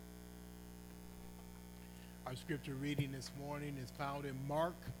Our scripture reading this morning is found in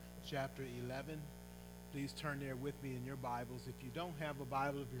Mark chapter 11. Please turn there with me in your Bibles. If you don't have a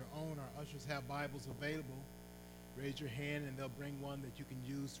Bible of your own, our ushers have Bibles available. Raise your hand and they'll bring one that you can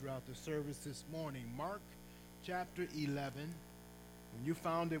use throughout the service this morning. Mark chapter 11. When you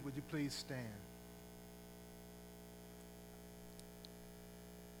found it, would you please stand?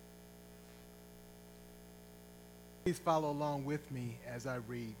 Please follow along with me as I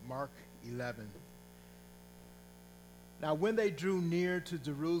read Mark 11. Now when they drew near to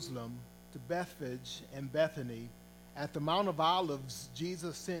Jerusalem, to Bethphage and Bethany, at the Mount of Olives,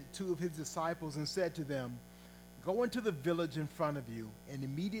 Jesus sent two of his disciples and said to them, "Go into the village in front of you, and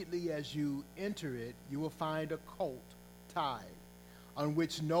immediately as you enter it, you will find a colt tied, on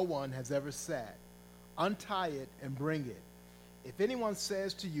which no one has ever sat. Untie it and bring it. If anyone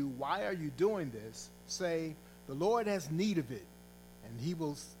says to you, 'Why are you doing this?' say, 'The Lord has need of it,' and he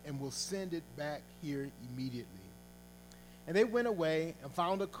will send it back here immediately." And they went away and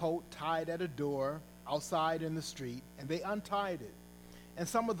found a colt tied at a door outside in the street, and they untied it. And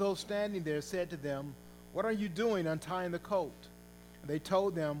some of those standing there said to them, "What are you doing untying the colt?" And they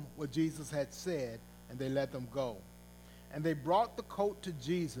told them what Jesus had said, and they let them go. And they brought the colt to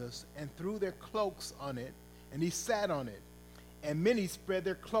Jesus and threw their cloaks on it, and he sat on it. And many spread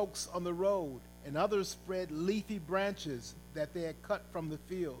their cloaks on the road, and others spread leafy branches that they had cut from the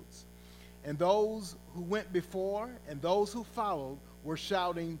fields. And those who went before and those who followed were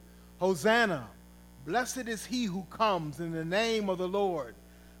shouting, "Hosanna! Blessed is he who comes in the name of the Lord.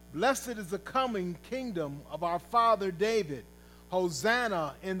 Blessed is the coming kingdom of our father David.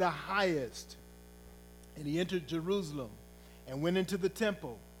 Hosanna in the highest." And he entered Jerusalem and went into the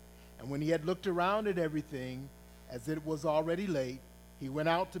temple. And when he had looked around at everything, as it was already late, he went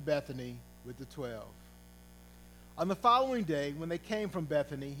out to Bethany with the 12. On the following day, when they came from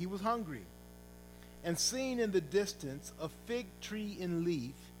Bethany, he was hungry. And seeing in the distance a fig tree in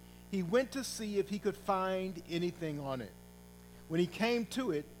leaf, he went to see if he could find anything on it. When he came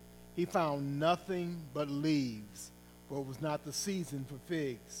to it, he found nothing but leaves, for it was not the season for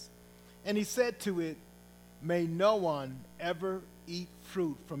figs. And he said to it, "May no one ever eat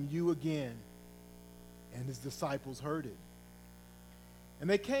fruit from you again." And his disciples heard it. And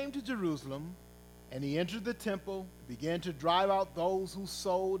they came to Jerusalem, and he entered the temple, began to drive out those who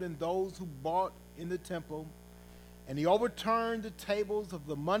sold and those who bought in the temple. And he overturned the tables of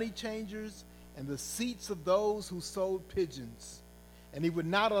the money changers and the seats of those who sold pigeons. And he would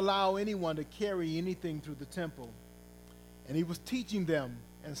not allow anyone to carry anything through the temple. And he was teaching them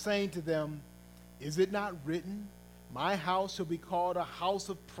and saying to them, "Is it not written, 'My house shall be called a house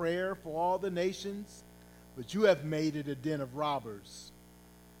of prayer for all the nations'? But you have made it a den of robbers."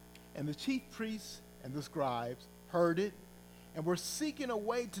 And the chief priests and the scribes heard it and were seeking a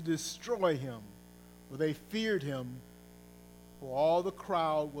way to destroy him, for they feared him, for all the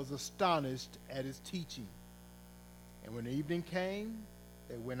crowd was astonished at his teaching. And when evening came,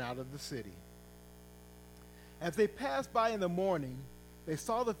 they went out of the city. As they passed by in the morning, they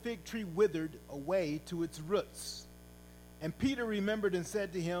saw the fig tree withered away to its roots. And Peter remembered and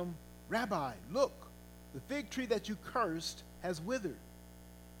said to him, "Rabbi, look, the fig tree that you cursed has withered."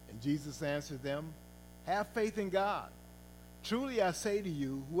 And Jesus answered them, "Have faith in God. Truly I say to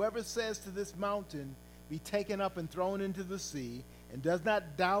you, whoever says to this mountain, 'Be taken up and thrown into the sea,' and does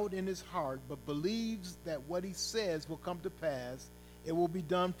not doubt in his heart, but believes that what he says will come to pass, it will be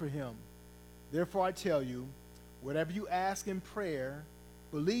done for him. Therefore I tell you, whatever you ask in prayer,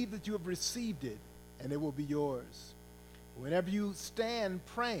 believe that you have received it, and it will be yours. Whenever you stand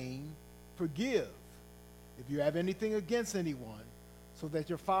praying, forgive if you have anything against anyone, so that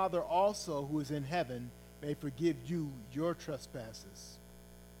your Father also who is in heaven may forgive you your trespasses."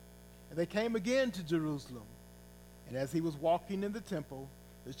 And they came again to Jerusalem. And as he was walking in the temple,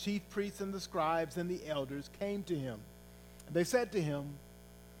 the chief priests and the scribes and the elders came to him. And they said to him,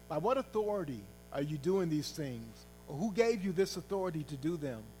 "By what authority are you doing these things? Or who gave you this authority to do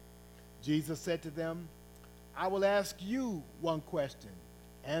them?" Jesus said to them, "I will ask you one question.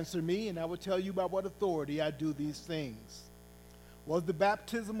 Answer me, and I will tell you by what authority I do these things. Was the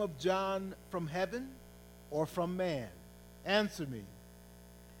baptism of John from heaven or from man? Answer me."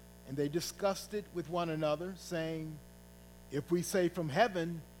 And they discussed it with one another, saying, "If we say from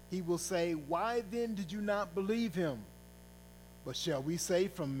heaven, he will say, 'Why then did you not believe him?' But shall we say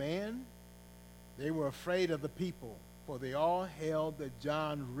from man?" They were afraid of the people, for they all held that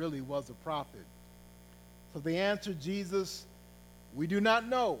John really was a prophet. So they answered Jesus, "We do not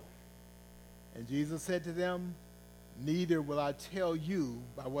know." And Jesus said to them, "Neither will I tell you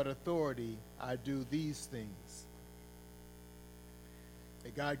by what authority I do these things." May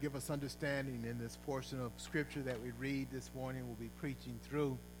God give us understanding in this portion of Scripture that we read this morning. We'll be preaching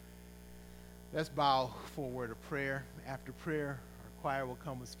through. Let's bow for a word of prayer. After prayer, our choir will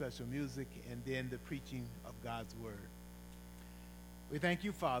come with special music and then the preaching of God's Word. We thank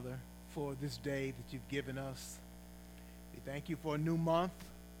you, Father, for this day that you've given us. We thank you for a new month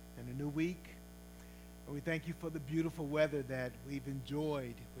and a new week. And we thank you for the beautiful weather that we've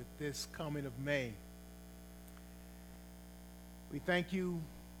enjoyed with this coming of May. We thank you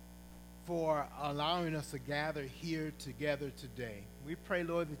for allowing us to gather here together today. We pray,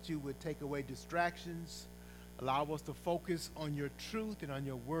 Lord, that you would take away distractions, allow us to focus on your truth and on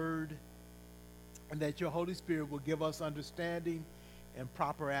your word, and that your Holy Spirit will give us understanding and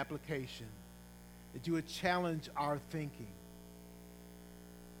proper application, that you would challenge our thinking,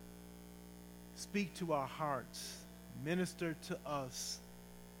 speak to our hearts, minister to us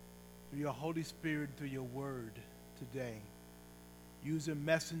through your Holy Spirit, through your word today. Use a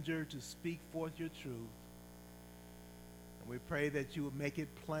messenger to speak forth your truth. And we pray that you would make it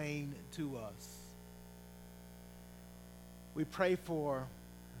plain to us. We pray for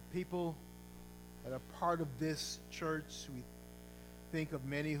people that are part of this church. We think of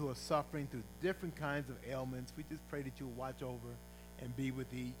many who are suffering through different kinds of ailments. We just pray that you will watch over and be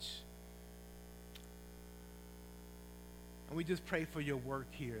with each. And we just pray for your work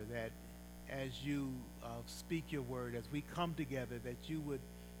here, that as you speak your word, as we come together, that you would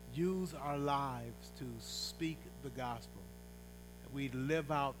use our lives to speak the gospel, that we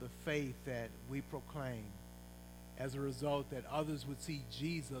live out the faith that we proclaim. As a result, that others would see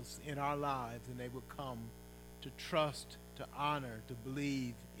Jesus in our lives and they would come to trust, to honor, to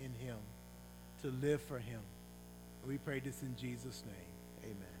believe in him, to live for him. We pray this in Jesus'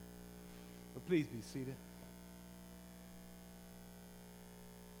 name. Amen. But please be seated.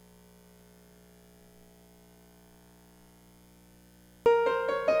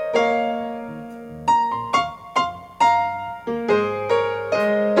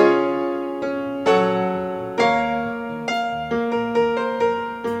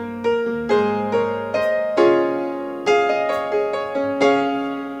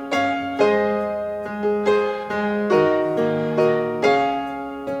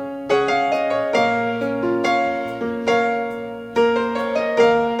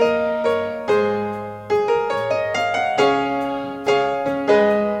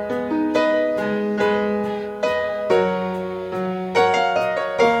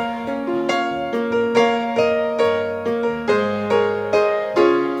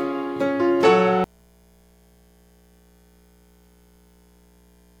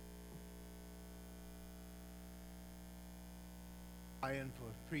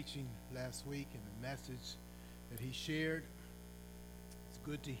 For preaching last week and the message that he shared. It's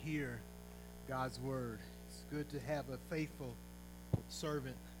good to hear God's word. It's good to have a faithful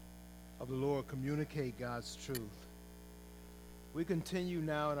servant of the Lord communicate God's truth. We continue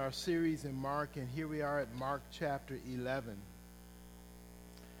now in our series in Mark, and here we are at Mark chapter 11.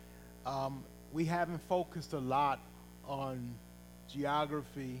 We haven't focused a lot on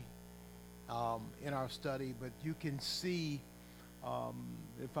geography in our study, but you can see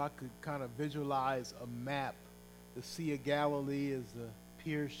if I could kind of visualize a map, the Sea of Galilee is a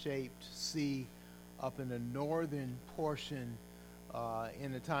pear-shaped sea up in the northern portion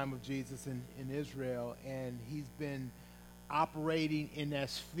in the time of Jesus in Israel, and he's been operating in that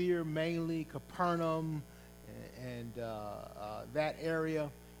sphere, mainly Capernaum and that area,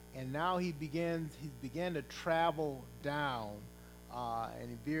 and now he began to travel down, and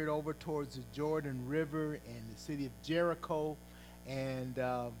he veered over towards the Jordan River and the city of Jericho. And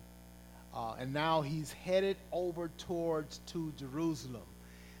now he's headed over to Jerusalem.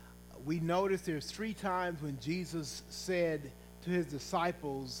 We notice there's 3 times when Jesus said to his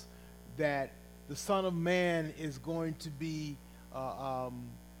disciples that the Son of Man is going to be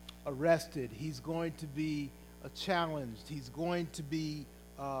arrested. He's going to be challenged. He's going to be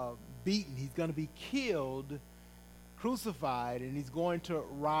beaten. He's going to be killed, crucified, and he's going to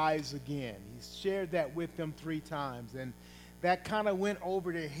rise again. He's shared that with them 3 times. And that kind of went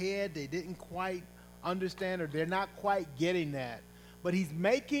over their head. They didn't quite understand, or they're not quite getting that. But he's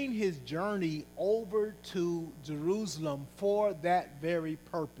making his journey over to Jerusalem for that very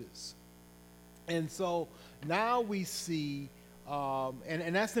purpose. And so now we see,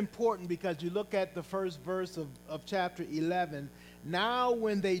 and that's important because you look at the first verse of chapter 11. Now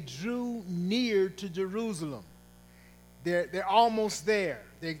when they drew near to Jerusalem, they're almost there.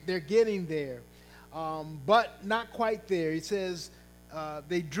 They're getting there. But not quite there. He says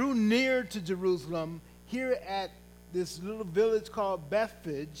they drew near to Jerusalem here at this little village called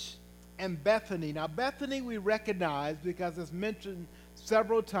Bethphage and Bethany. Now, Bethany we recognize because it's mentioned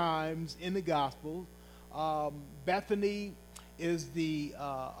several times in the Gospel. Bethany is the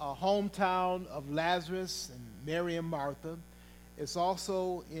hometown of Lazarus and Mary and Martha. It's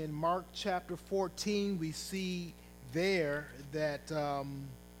also in Mark chapter 14, we see there that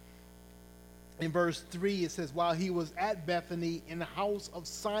in verse 3 it says, while he was at Bethany in the house of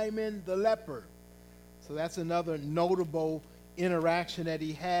Simon the leper. So that's another notable interaction that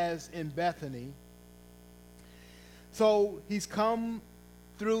he has in Bethany. So he's come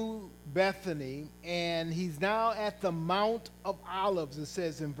through Bethany, and he's now at the Mount of Olives, it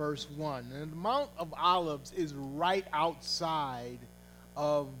says in verse 1. And the Mount of Olives is right outside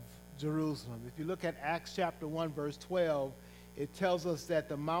of Jerusalem. If you look at Acts chapter 1, verse 12, it tells us that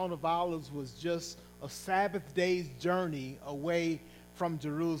the Mount of Olives was just a Sabbath day's journey away from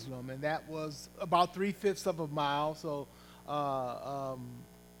Jerusalem, and that was about 3/5 of a mile, so a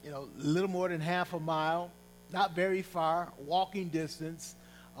little more than half a mile, not very far, walking distance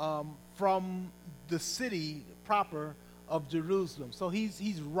from the city proper of Jerusalem. So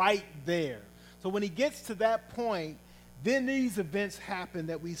he's right there. So when he gets to that point, then these events happen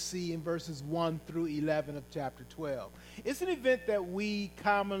that we see in verses 1 through 11 of chapter 12. It's an event that we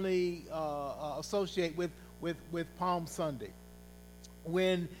commonly associate with Palm Sunday,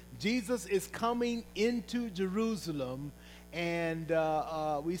 when Jesus is coming into Jerusalem, and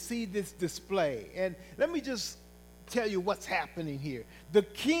we see this display. And let me just tell you what's happening here. The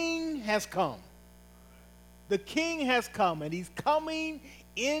king has come. The king has come, and he's coming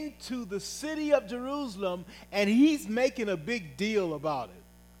into the city of Jerusalem, and he's making a big deal about it.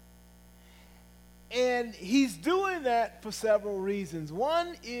 And he's doing that for several reasons.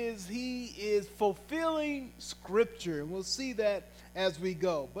 One is he is fulfilling Scripture, and we'll see that as we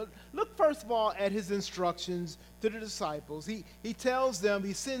go. But look first of all at his instructions to the disciples. He tells them,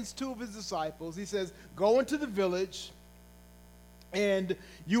 he sends 2 of his disciples. He says, go into the village, and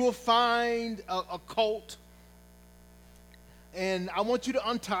you will find a colt. And I want you to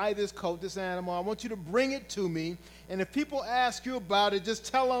untie this colt, this animal. I want you to bring it to me. And if people ask you about it, just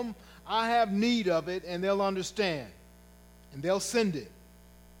tell them I have need of it, and they'll understand. And they'll send it.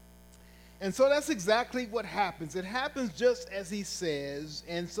 And so that's exactly what happens. It happens just as he says.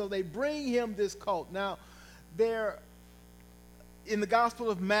 And so they bring him this colt. Now, in the Gospel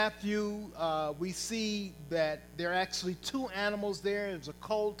of Matthew, we see that there are actually 2 animals there. There's a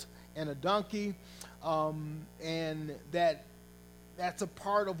colt and a donkey. And that's a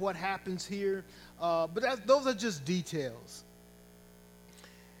part of what happens here. But those are just details.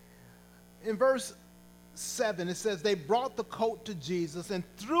 In verse 7, it says, they brought the colt to Jesus and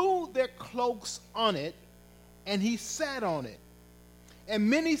threw their cloaks on it, and he sat on it. And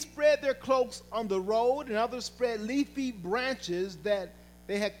many spread their cloaks on the road, and others spread leafy branches that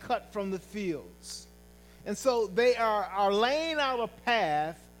they had cut from the fields. And so they are laying out a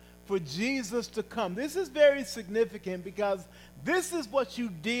path for Jesus to come. This is very significant because this is what you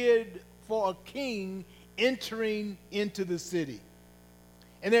did for a king entering into the city.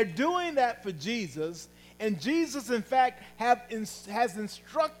 And they're doing that for Jesus, and Jesus, in fact, has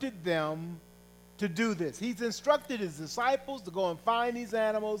instructed them to do this. He's instructed his disciples to go and find these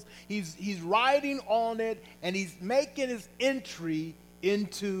animals. He's riding on it, and he's making his entry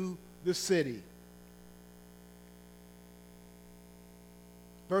into the city.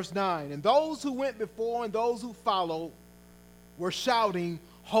 Verse 9, and those who went before and those who followed were shouting,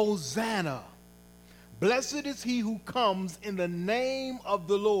 Hosanna! Blessed is he who comes in the name of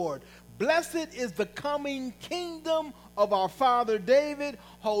the Lord. Blessed is the coming kingdom of our father David.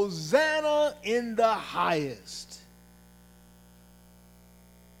 Hosanna in the highest.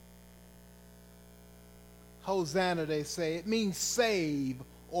 Hosanna, they say. It means save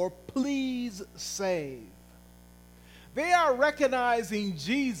or please save. They are recognizing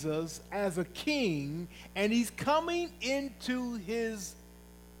Jesus as a king, and he's coming into his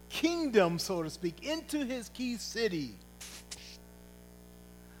kingdom, so to speak, into his key city.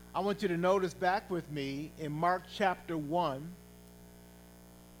 I want you to notice back with me in Mark chapter 1.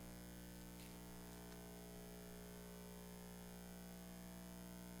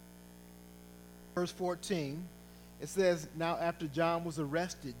 Verse 14, it says, now after John was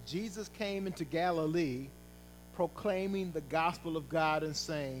arrested, Jesus came into Galilee, proclaiming the gospel of God and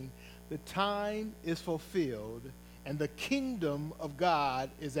saying, the time is fulfilled and the kingdom of God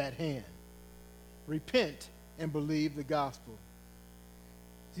is at hand. Repent and believe the gospel.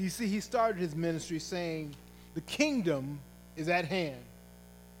 So you see, he started his ministry saying, the kingdom is at hand.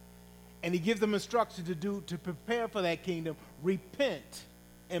 And he gives them instruction to prepare for that kingdom. Repent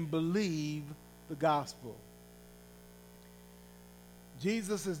and believe the gospel.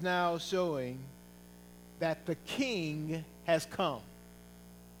 Jesus is now showing that the king has come.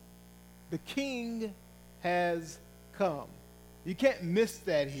 The King has come. You can't miss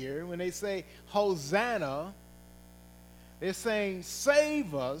that here. When they say Hosanna, they're saying,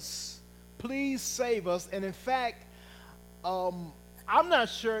 save us, please save us. And in fact, I'm not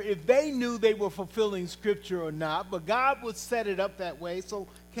sure if they knew they were fulfilling Scripture or not, but God would set it up that way. So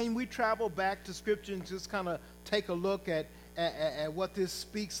can we travel back to Scripture and just kind of take a look at what this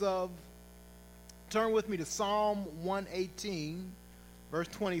speaks of? Turn with me to Psalm 118, verse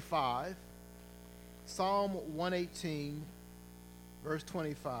 25. Psalm 118, verse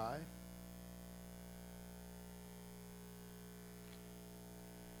 25.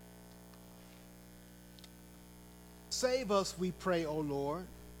 Save us, we pray, O Lord.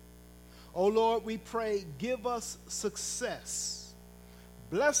 O Lord, we pray, give us success.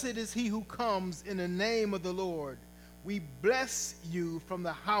 Blessed is he who comes in the name of the Lord. We bless you from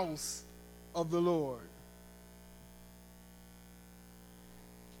the house of the Lord.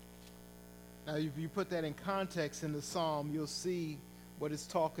 Now, if you put that in context in the psalm, you'll see what it's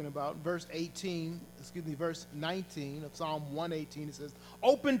talking about. Verse 19 of Psalm 118, it says,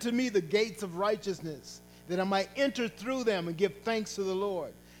 open to me the gates of righteousness, that I might enter through them and give thanks to the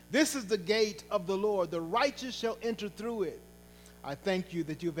Lord. This is the gate of the Lord. The righteous shall enter through it. I thank you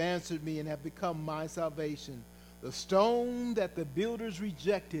that you've answered me and have become my salvation. The stone that the builders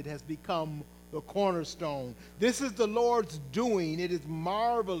rejected has become the cornerstone. This is the Lord's doing. It is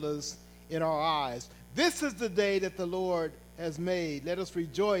marvelous in our eyes. This is the day that the Lord has made. Let us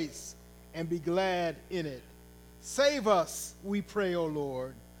rejoice and be glad in it. Save us, we pray, O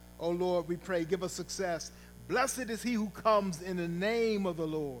Lord. O Lord, we pray, give us success. Blessed is he who comes in the name of the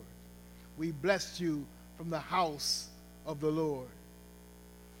Lord. We bless you from the house of the Lord.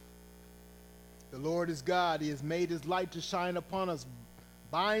 The Lord is God. He has made his light to shine upon us.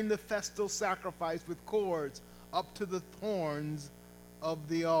 Bind the festal sacrifice with cords up to the horns of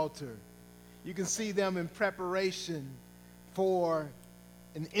the altar. You can see them in preparation for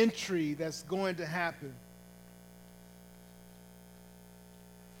an entry that's going to happen.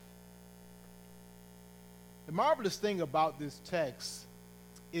 The marvelous thing about this text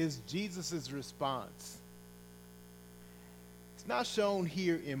is Jesus' response. It's not shown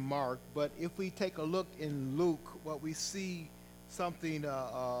here in Mark, but if we take a look in Luke, what we see something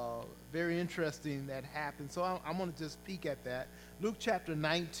very interesting that happened. So I'm going to just peek at that. Luke chapter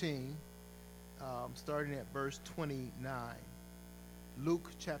 19, starting at verse 29.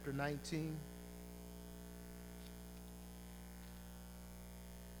 Luke chapter 19.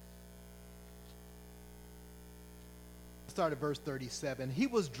 Start at verse 37. He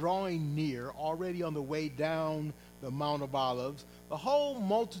was drawing near, already on the way down the Mount of Olives. The whole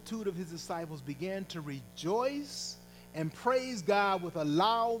multitude of his disciples began to rejoice and praise God with a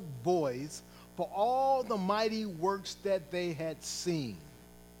loud voice for all the mighty works that they had seen,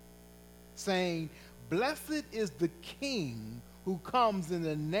 saying, blessed is the King who comes in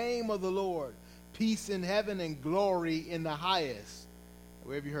the name of the Lord. Peace in heaven and glory in the highest.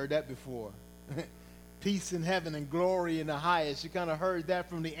 Where have you heard that before? Peace in heaven and glory in the highest. You kind of heard that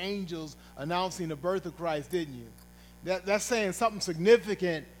from the angels announcing the birth of Christ, didn't you? That's saying something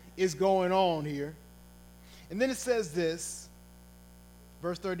significant is going on here. And then it says this,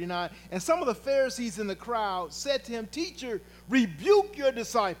 verse 39, and some of the Pharisees in the crowd said to him, teacher, rebuke your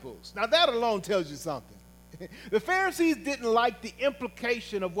disciples. Now that alone tells you something. The Pharisees didn't like the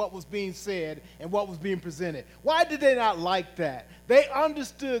implication of what was being said and what was being presented. Why did they not like that? They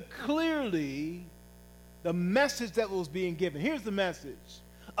understood clearly the message that was being given. Here's the message.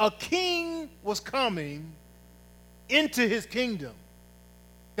 A king was coming into his kingdom.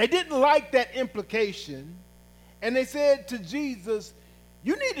 They didn't like that implication, and they said to Jesus,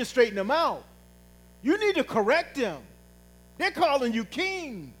 you need to straighten them out. You need to correct them. They're calling you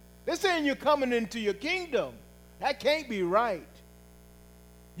king. They're saying you're coming into your kingdom. That can't be right.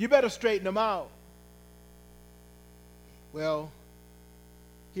 You better straighten them out. Well,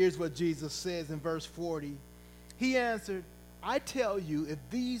 here's what Jesus says in verse 40. He answered, I tell you, if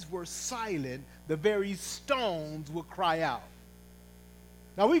these were silent, the very stones would cry out.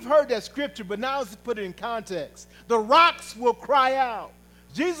 Now, we've heard that scripture, but now let's put it in context. The rocks will cry out.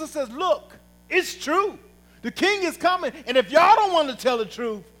 Jesus says, look, it's true. The king is coming, and if y'all don't want to tell the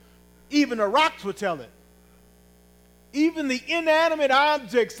truth, even the rocks will tell it. Even the inanimate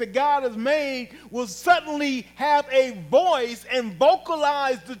objects that God has made will suddenly have a voice and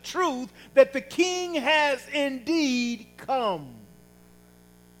vocalize the truth that the king has indeed come.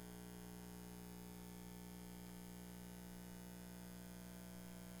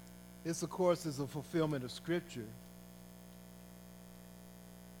 This, of course, is a fulfillment of Scripture.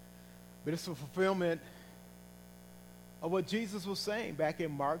 But it's a fulfillment of what Jesus was saying back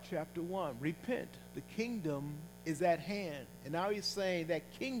in Mark chapter 1. Repent, the kingdom is at hand. And now he's saying that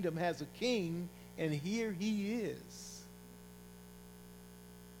kingdom has a king, and here he is.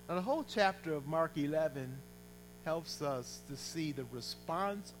 Now the whole chapter of Mark 11 helps us to see the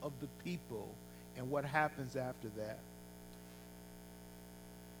response of the people and what happens after that.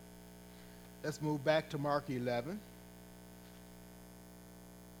 Let's move back to Mark 11.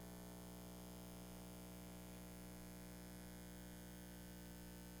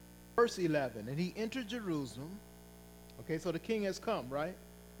 Verse 11, and he entered Jerusalem. Okay, so the king has come, right?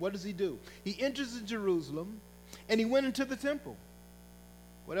 What does he do? He enters in Jerusalem, and he went into the temple.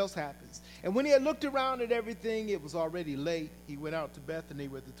 What else happens? And when he had looked around at everything, it was already late. He went out to Bethany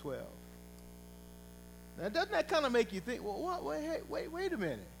with the 12. Now, doesn't that kind of make you think, well, what? Wait a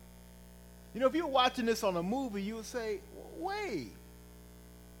minute. You know, if you were watching this on a movie, you would say, wait,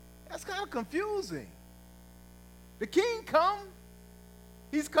 that's kind of confusing. The king come,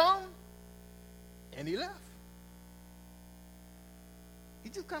 he's come, and he left. He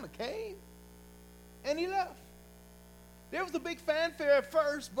just kind of came, and he left. There was a big fanfare at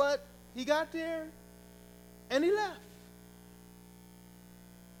first, but he got there, and he left.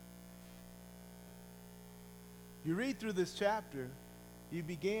 You read through this chapter, you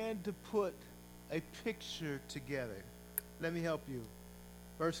began to put a picture together. Let me help you.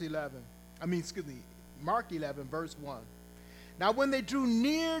 Mark 11, verse 1. Now when they drew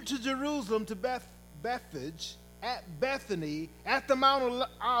near to Jerusalem, to Bethphage, at Bethany, at the Mount of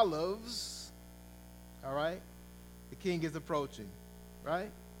Olives, all right, the king is approaching, right?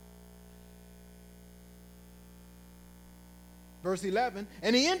 Verse 11,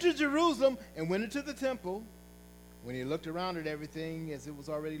 and he entered Jerusalem and went into the temple. When he looked around at everything, as it was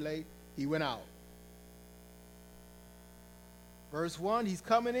already late, he went out. Verse 1, he's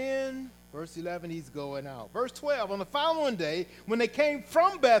coming in. Verse 11, he's going out. Verse 12, on the following day, when they came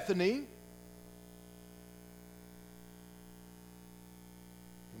from Bethany,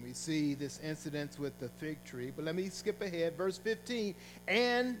 and we see this incident with the fig tree, but let me skip ahead. Verse 15,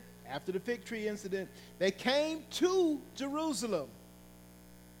 and after the fig tree incident, they came to Jerusalem,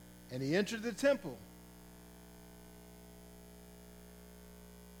 and he entered the temple.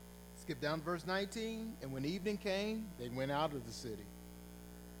 Skip down to verse 19, and when evening came, they went out of the city.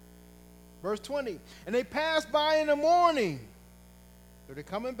 Verse 20, and they passed by in the morning. So they're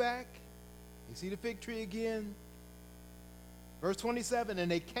coming back. You see the fig tree again. Verse 27,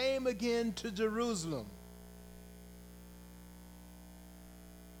 and they came again to Jerusalem.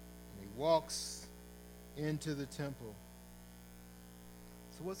 And he walks into the temple.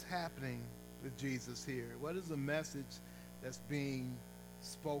 So what's happening with Jesus here? What is the message that's being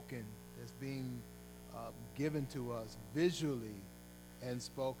spoken, that's being given to us visually and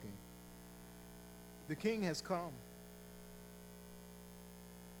spoken? The king has come.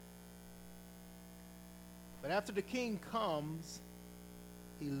 But after the king comes,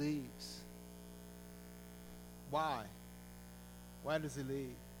 he leaves. Why? Why does he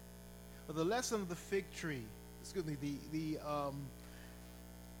leave? Well, the lesson of the fig tree,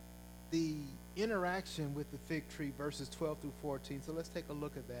 the interaction with the fig tree, verses 12 through 14. So let's take a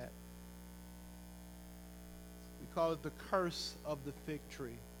look at that. We call it the curse of the fig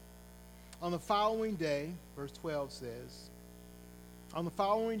tree. On the following day, verse 12 says, on the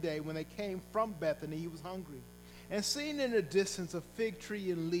following day, when they came from Bethany, he was hungry. And seeing in the distance a fig tree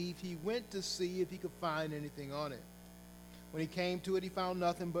in leaf, he went to see if he could find anything on it. When he came to it, he found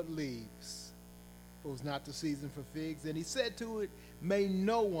nothing but leaves. It was not the season for figs. And he said to it, may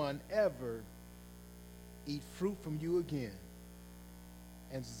no one ever eat fruit from you again.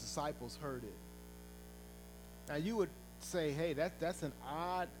 And his disciples heard it. Now you would say, hey, that's an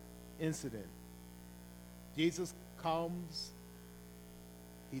odd incident. Jesus comes,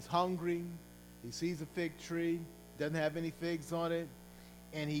 he's hungry, he sees a fig tree, doesn't have any figs on it,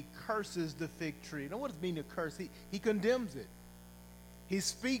 and he curses the fig tree. Now what does it mean to curse? He condemns it. He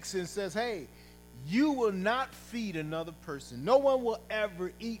speaks and says, hey, you will not feed another person. No one will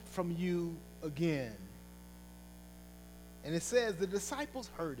ever eat from you again. And it says the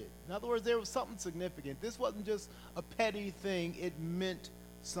disciples heard it. In other words, there was something significant. This wasn't just a petty thing. It meant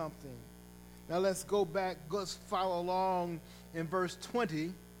something. Now let's go back, let's follow along in verse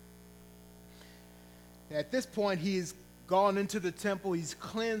 20. At this point, he's gone into the temple, he's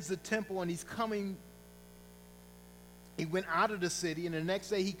cleansed the temple, and he's coming. He went out of the city, and the next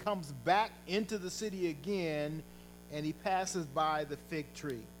day he comes back into the city again, and he passes by the fig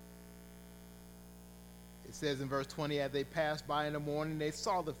tree. It says in verse 20, as they passed by in the morning, they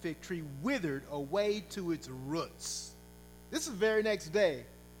saw the fig tree withered away to its roots. This is the very next day.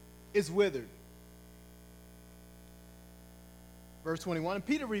 It's withered. Verse 21, and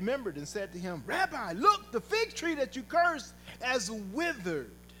Peter remembered and said to him, Rabbi, look, the fig tree that you cursed has withered.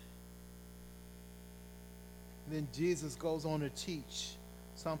 And then Jesus goes on to teach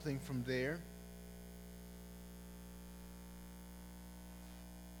something from there.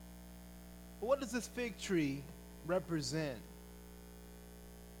 But what does this fig tree represent?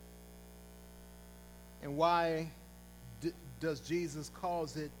 And why does Jesus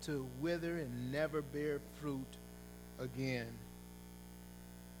cause it to wither and never bear fruit again?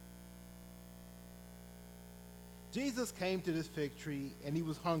 Jesus came to this fig tree and he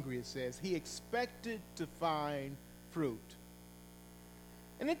was hungry, it says. He expected to find fruit.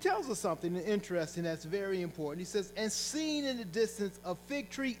 And it tells us something interesting that's very important. He says, and seen in the distance a fig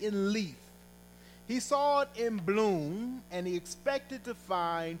tree in leaf. He saw it in bloom and he expected to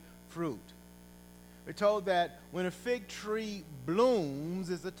find fruit. We're told that when a fig tree blooms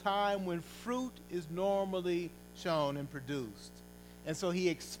is a time when fruit is normally shown and produced. And so he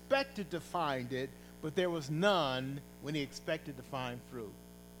expected to find it, but there was none when he expected to find fruit.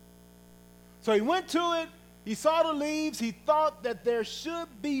 So he went to it, he saw the leaves, he thought that there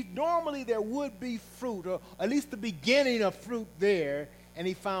would be fruit, or at least the beginning of fruit there, and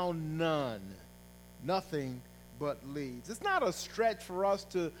he found none. Nothing but leaves. It's not a stretch for us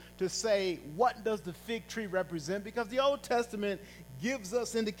to say, what does the fig tree represent? Because the Old Testament gives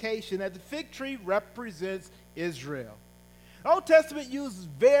us indication that the fig tree represents Israel. The Old Testament uses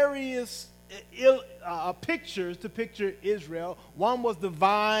various pictures to picture Israel. One was the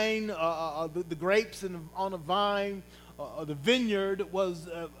vine, the grapes on a vine. The vineyard was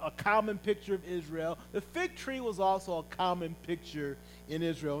a common picture of Israel. The fig tree was also a common picture in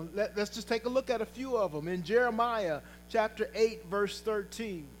Israel. Let's just take a look at a few of them. In Jeremiah chapter 8, verse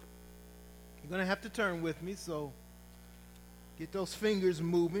 13. You're going to have to turn with me, so get those fingers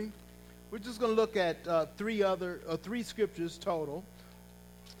moving. We're just going to look at three scriptures total.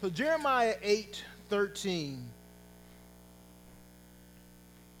 So Jeremiah 8:13,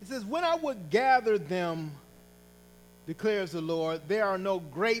 it says, when I would gather them, declares the Lord, there are no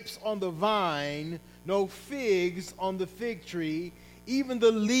grapes on the vine, no figs on the fig tree, even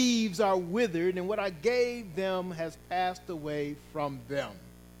the leaves are withered, and what I gave them has passed away from them.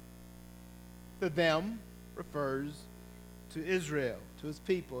 The them refers to Israel, to his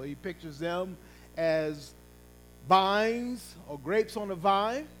people. He pictures them as vines or grapes on a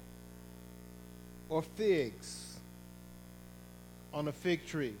vine or figs on a fig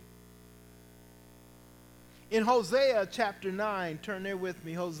tree. In Hosea chapter 9, turn there with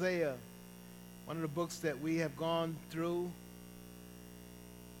me, Hosea, one of the books that we have gone through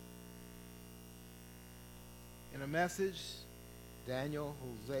in a message. Daniel,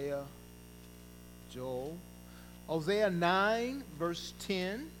 Hosea, Joel. Hosea 9, verse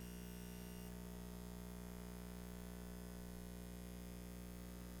 10.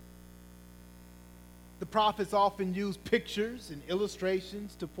 The prophets often use pictures and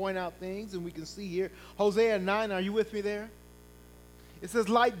illustrations to point out things, and we can see here, Hosea 9, are you with me there? It says,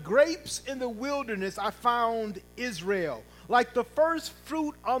 like grapes in the wilderness, I found Israel. Like the first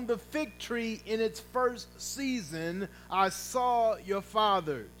fruit on the fig tree in its first season, I saw your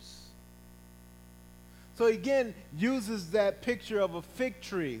fathers. So again, uses that picture of a fig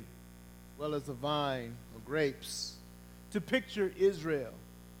tree, as well as a vine or grapes, to picture Israel.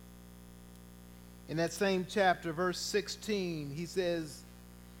 In that same chapter, verse 16, he says,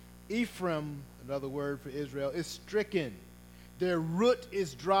 Ephraim, another word for Israel, is stricken. Their root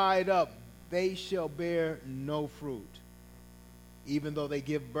is dried up. They shall bear no fruit. Even though they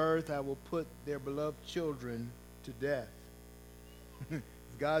give birth, I will put their beloved children to death.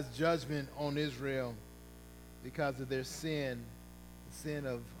 God's judgment on Israel because of their sin, the sin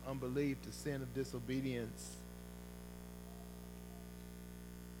of unbelief, the sin of disobedience.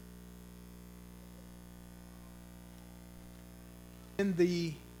 In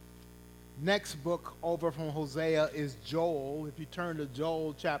the next book over from Hosea is Joel. If you turn to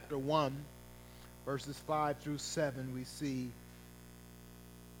Joel chapter 1, verses 5 through 7, we see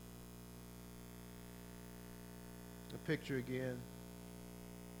the picture again.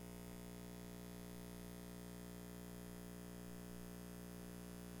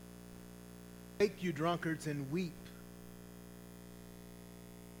 Wake, you drunkards, and weep,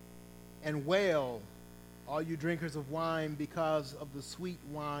 and wail, all you drinkers of wine, because of the sweet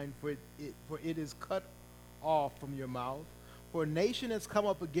wine, for it is cut off from your mouth. For a nation has come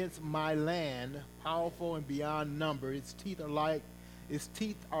up against my land, powerful and beyond number. Its teeth are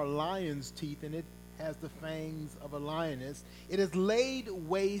lion's teeth, and it has the fangs of a lioness. It has laid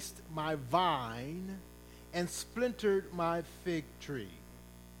waste my vine and splintered my fig tree.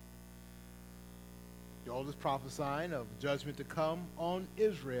 Joel is prophesying of judgment to come on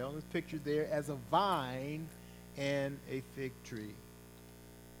Israel. It's pictured there as a vine and a fig tree.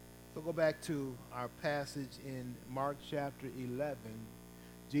 So go back to our passage in Mark chapter 11.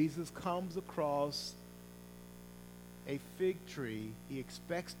 Jesus comes across a fig tree. He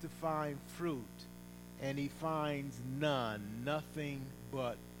expects to find fruit, and he finds none, nothing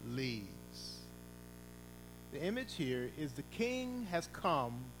but leaves. The image here is the king has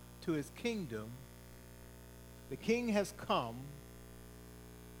come to his kingdom. The king has come,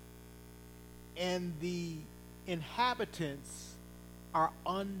 and the inhabitants are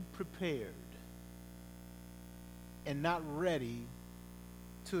unprepared and not ready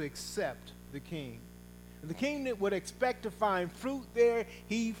to accept the king. And the king that would expect to find fruit there,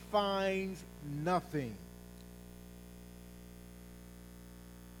 he finds nothing.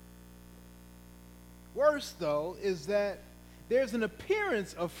 Worse, though, is that there's an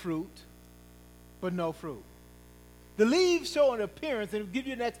appearance of fruit, but no fruit. The leaves show an appearance and give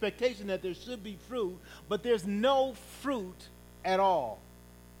you an expectation that there should be fruit, but there's no fruit at all.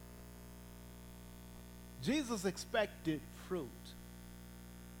 Jesus expected fruit.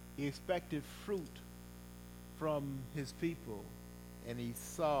 He expected fruit from his people, and he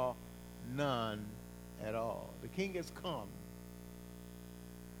saw none at all. The king has come,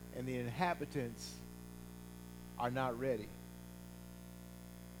 and the inhabitants are not ready.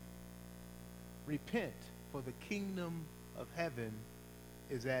 Repent, for the kingdom of heaven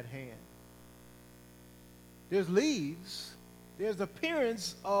is at hand. There's leaves, there's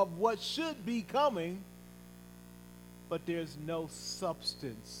appearance of what should be coming, but there's no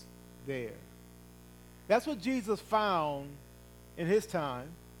substance there. That's what Jesus found in his time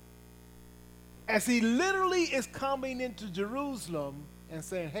as he literally is coming into Jerusalem and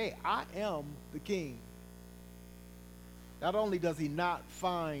saying, hey, I am the king. Not only does he not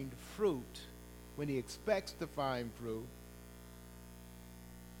find fruit when he expects to find fruit,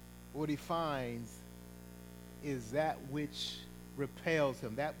 what he finds is that which repels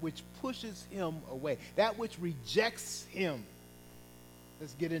him, that which pushes him away, that which rejects him.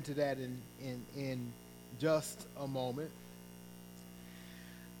 Let's get into that in just a moment.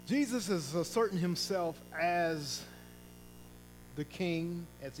 Jesus is asserting himself as the king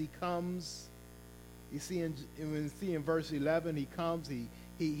as he comes. You see in verse 11, he comes,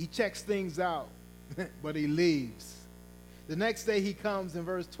 he checks things out, but he leaves. The next day he comes in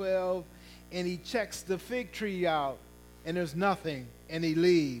verse 12, and he checks the fig tree out, and there's nothing, and he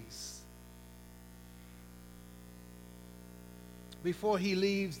leaves. Before he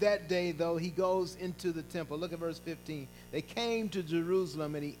leaves that day, though, he goes into the temple. Look at verse 15. They came to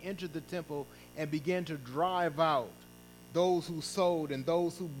Jerusalem, and he entered the temple and began to drive out those who sold and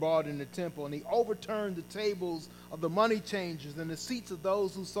those who bought in the temple. And he overturned the tables of the money changers and the seats of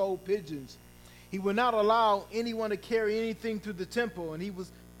those who sold pigeons. He would not allow anyone to carry anything through the temple, and he was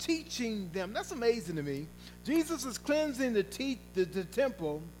teaching them. That's amazing to me. Jesus is cleansing the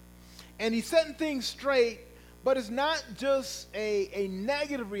temple, and he's setting things straight, but it's not just a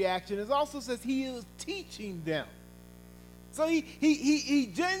negative reaction. It also says he is teaching them. So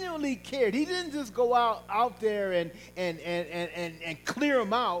he genuinely cared. He didn't just go out there and clear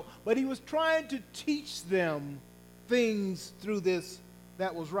them out, but he was trying to teach them things through this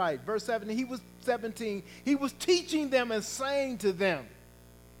that was right. Verse 17, he was teaching them and saying to them,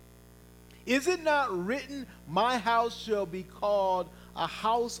 is it not written, my house shall be called a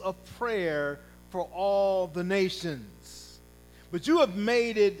house of prayer for all the nations? But you have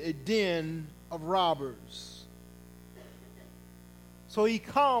made it a den of robbers. So he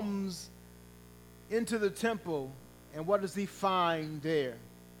comes into the temple, and what does he find there?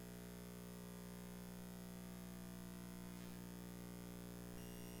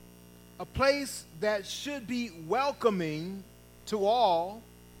 A place that should be welcoming to all,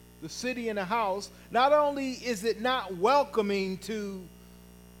 the city and the house. Not only is it not welcoming to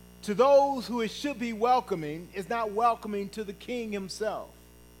those who it should be welcoming, it's not welcoming to the king himself.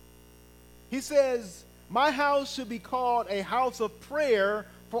 He says, my house should be called a house of prayer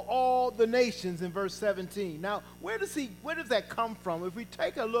for all the nations in verse 17. Now, where does that come from? If we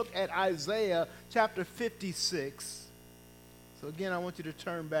take a look at Isaiah chapter 56, so again, I want you to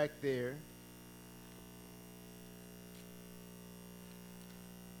turn back there.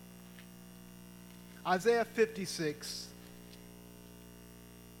 Isaiah 56,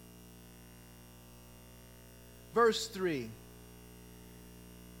 verse 3.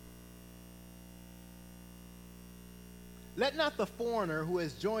 Let not the foreigner who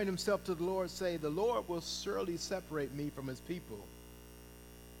has joined himself to the Lord say, the Lord will surely separate me from his people.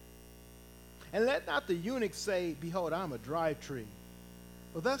 And let not the eunuch say, behold, I am a dry tree.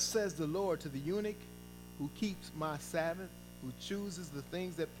 For thus says the Lord to the eunuch who keeps my Sabbath, who chooses the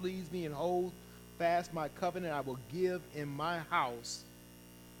things that please me and holds fast my covenant, I will give in my house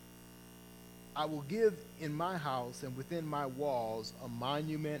and within my walls a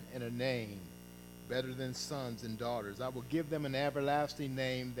monument and a name better than sons and daughters. I will give them an everlasting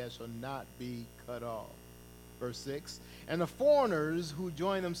name that shall not be cut off. Verse 6, and the foreigners who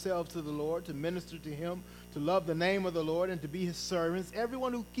join themselves to the Lord to minister to him, to love the name of the Lord and to be his servants,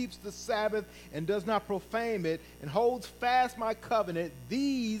 everyone who keeps the Sabbath and does not profane it and holds fast my covenant,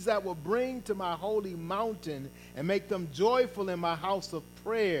 these I will bring to my holy mountain and make them joyful in my house of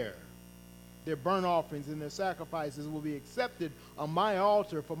prayer. Their burnt offerings and their sacrifices will be accepted on my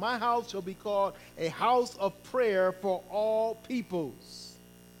altar, for my house shall be called a house of prayer for all peoples.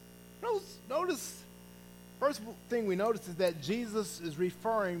 Notice first thing we notice is that Jesus is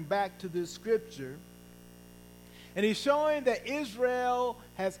referring back to this scripture, and he's showing that Israel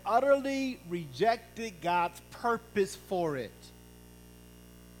has utterly rejected God's purpose for it.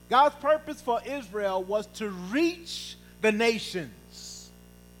 God's purpose for Israel was to reach the nations.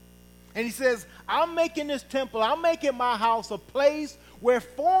 And he says, I'm making this temple, I'm making my house a place where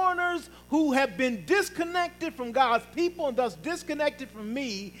foreigners who have been disconnected from God's people and thus disconnected from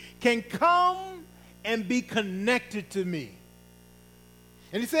me can come and be connected to me.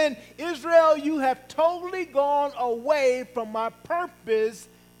 And he said, Israel, you have totally gone away from my purpose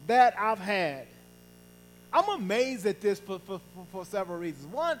that I've had. I'm amazed at this for several reasons.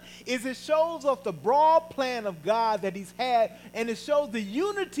 One is it shows us the broad plan of God that he's had, and it shows the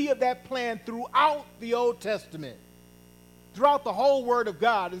unity of that plan throughout the Old Testament, throughout the whole Word of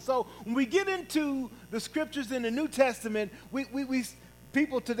God. And so when we get into the scriptures in the New Testament,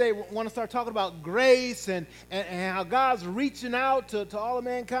 people today want to start talking about grace and how God's reaching out to all of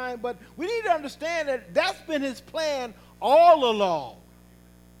mankind. But we need to understand that that's been his plan all along.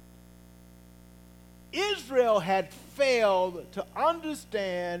 Israel had failed to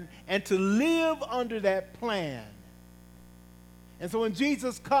understand and to live under that plan. And so when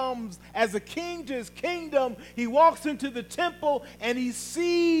Jesus comes as a king to his kingdom, he walks into the temple and he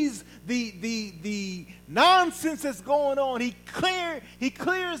sees the nonsense that's going on. He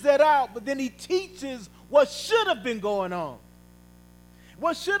clears that out, but then he teaches what should have been going on.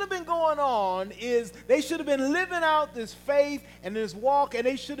 What should have been going on is they should have been living out this faith and this walk, and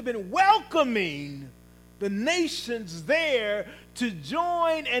they should have been welcoming the nations there to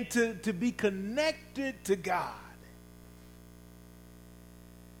join and to be connected to God.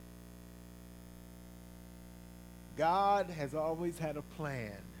 God has always had a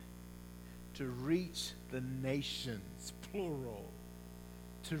plan to reach the nations, plural,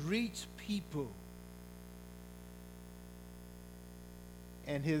 to reach people.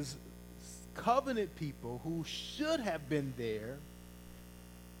 And his covenant people who should have been there,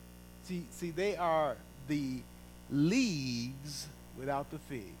 see, they are the leaves without the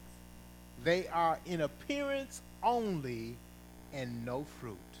figs. They are in appearance only and no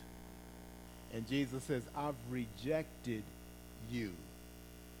fruit. And Jesus says, I've rejected you.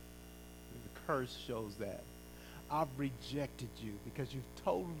 The curse shows that. I've rejected you because you've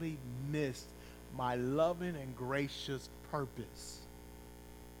totally missed my loving and gracious purpose.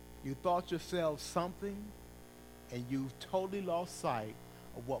 You thought yourself something, and you've totally lost sight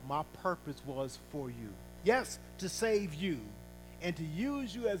of what my purpose was for you. Yes, to save you and to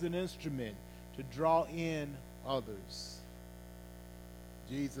use you as an instrument to draw in others.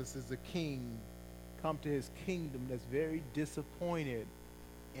 Jesus is a king, come to his kingdom, that's very disappointed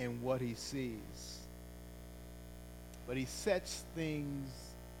in what he sees. But he sets things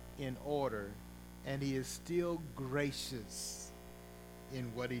in order, and he is still gracious in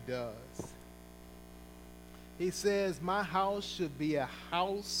what he does. He says, my house should be a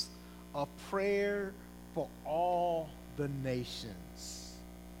house of prayer for all the nations.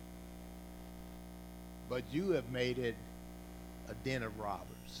 But you have made it a den of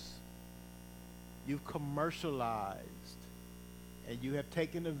robbers. You've commercialized, and you have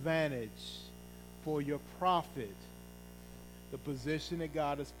taken advantage for your profit the position that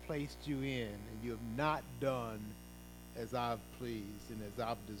God has placed you in, and you have not done as I've pleased and as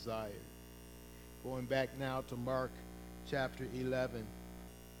I've desired. Going back now to Mark chapter 11.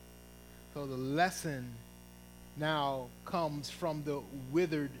 So the lesson now comes from the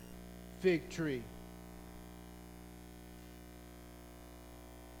withered fig tree.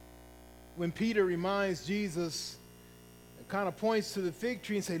 When Peter reminds Jesus, it kind of points to the fig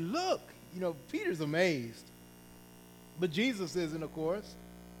tree and say, look, Peter's amazed. But Jesus isn't, of course.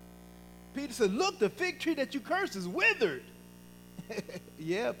 Peter said, look, the fig tree that you cursed is withered.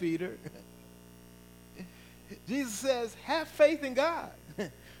 Yeah, Peter. Jesus says, have faith in God.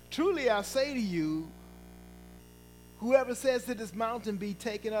 Truly I say to you, Whoever says to this mountain, be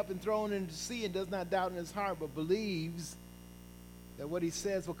taken up and thrown into the sea, and does not doubt in his heart, but believes that what he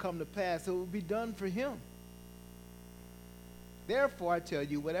says will come to pass, it will be done for him. Therefore, I tell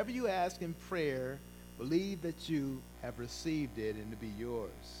you, whatever you ask in prayer, believe that you have received it and to be yours.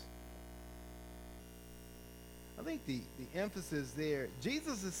 I think the emphasis there,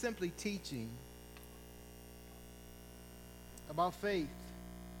 Jesus is simply teaching about faith.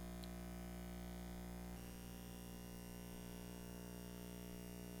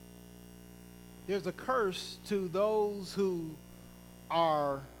 There's a curse to those who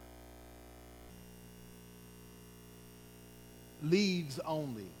are leaves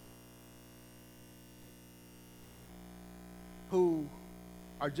only, who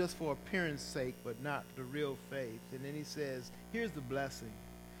are just for appearance sake but not the real faith. And then he says, here's the blessing.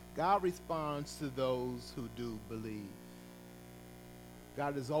 God responds to those who do believe.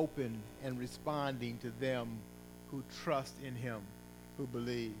 God is open and responding to them who trust in him, who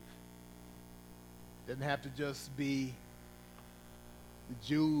believe. Doesn't have to just be the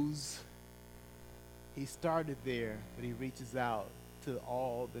Jews. He started there, but he reaches out to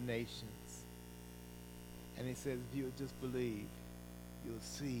all the nations. And he says, if you'll just believe, you'll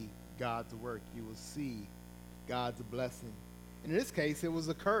see God's work. You will see God's blessing. And in this case, it was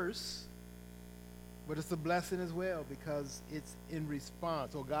a curse, but it's a blessing as well because it's in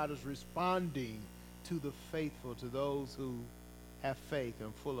response, or God is responding to the faithful, to those who have faith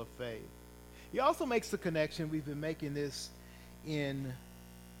and full of faith. He also makes the connection, we've been making this in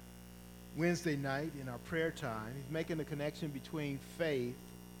Wednesday night in our prayer time. He's making the connection between faith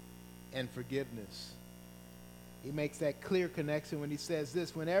and forgiveness. He makes that clear connection when he says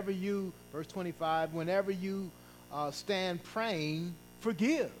this, whenever you, verse 25, whenever you stand praying,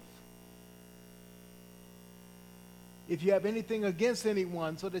 forgive. If you have anything against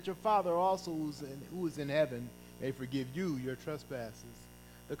anyone, so that your Father also who is in heaven may forgive you your trespasses.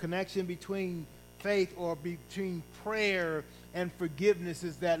 The connection between faith or between prayer and forgiveness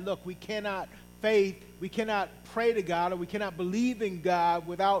is that, look, we cannot pray to God, or we cannot believe in God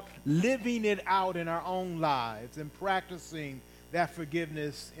without living it out in our own lives and practicing that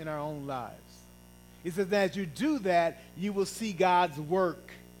forgiveness in our own lives. He says that as you do that, you will see God's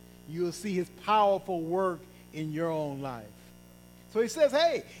work. You will see his powerful work in your own life. So he says,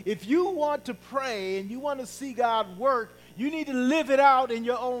 hey, if you want to pray and you want to see God work, you need to live it out in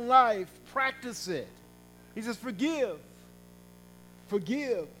your own life. Practice it. He says, forgive.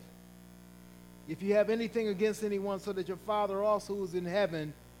 Forgive. If you have anything against anyone, so that your Father also who is in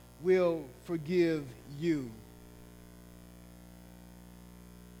heaven will forgive you.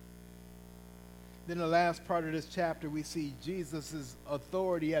 Then the last part of this chapter, we see Jesus'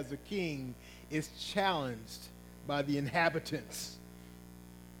 authority as a king is challenged by the inhabitants,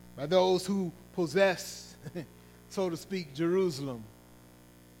 by those who possess, so to speak, Jerusalem.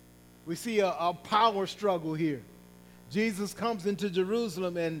 We see a power struggle here. Jesus comes into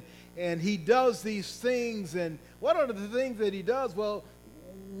Jerusalem and he does these things. And what are the things that he does? Well,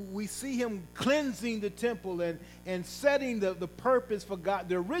 we see him cleansing the temple and setting the purpose for God,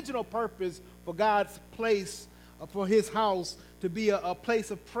 the original purpose for God's place, for his house, to be a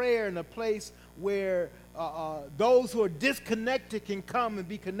place of prayer and a place where those who are disconnected can come and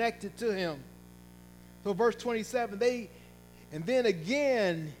be connected to him. So verse 27, they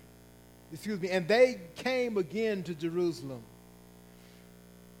came again to Jerusalem.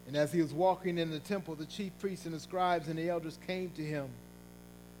 And as he was walking in the temple, the chief priests and the scribes and the elders came to him.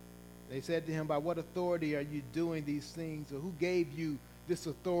 They said to him, by what authority are you doing these things? Or who gave you this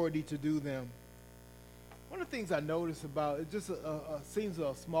authority to do them? One of the things I noticed about, it just seems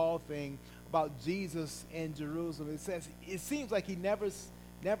a small thing about Jesus in Jerusalem. It seems like he never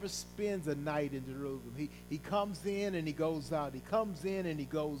spends a night in Jerusalem. He comes in and he goes out. He comes in and he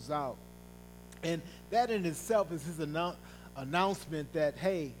goes out. And that in itself is his announcement that,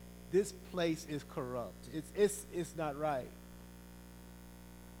 hey, this place is corrupt. It's not right.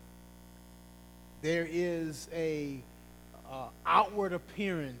 There is a outward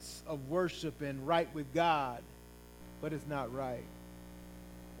appearance of worship and right with God, but it's not right.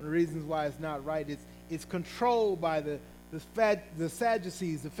 One of the reasons why it's not right is it's controlled by the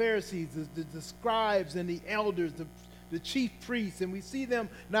Sadducees, the Pharisees, the scribes and the elders, the chief priests. And we see them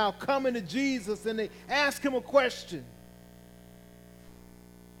now coming to Jesus and they ask him a question.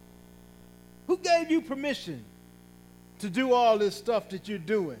 Who gave you permission to do all this stuff that you're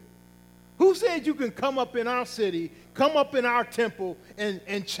doing? Who said you can come up in our city, come up in our temple,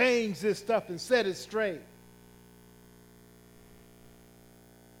 and change this stuff and set it straight?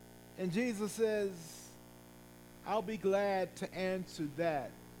 And Jesus says, I'll be glad to answer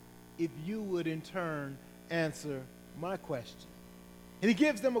that if you would in turn answer my question. And he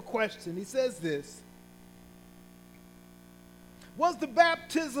gives them a question. He says this: was the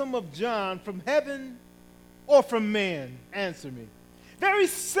baptism of John from heaven or from man? Answer me. Very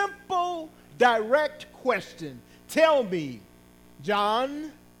simple, direct question. Tell me,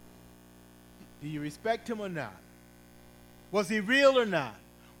 John, do you respect him or not? Was he real or not?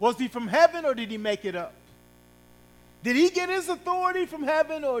 Was he from heaven or did he make it up? Did he get his authority from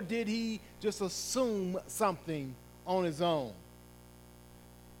heaven or did he just assume something on his own?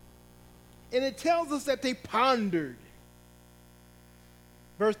 And it tells us that they pondered.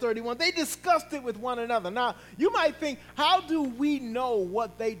 Verse 31, they discussed it with one another. Now, you might think, how do we know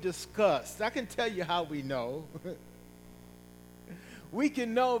what they discussed? I can tell you how we know. We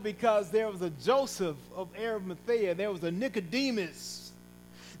can know because there was a Joseph of Arimathea. There was a Nicodemus.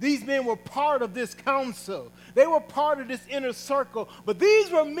 These men were part of this council. They were part of this inner circle. But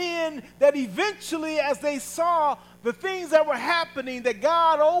these were men that eventually, as they saw the things that were happening, that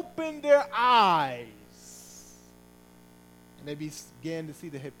God opened their eyes. And they began to see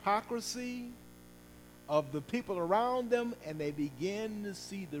the hypocrisy of the people around them, and they began to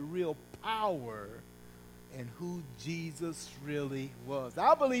see the real power and who Jesus really was.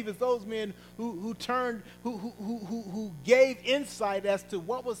 I believe it's those men who gave insight as to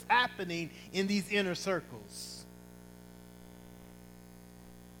what was happening in these inner circles.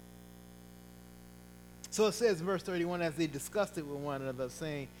 So it says in verse 31, as they discussed it with one another,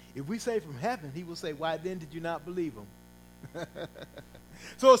 saying, if we say from heaven, he will say, why then did you not believe him?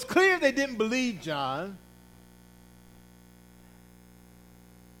 So it's clear they didn't believe John.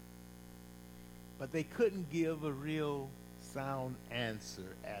 But they couldn't give a real sound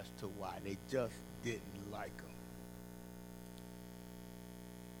answer as to why. They just didn't like him.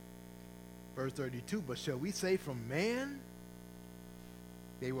 Verse 32, but shall we say from man?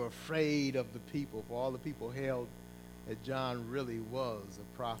 They were afraid of the people, for all the people held that John really was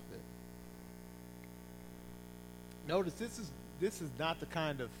a prophet. Notice this is not the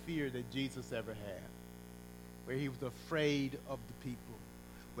kind of fear that Jesus ever had, where he was afraid of the people.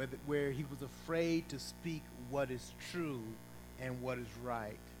 Where he was afraid to speak what is true and what is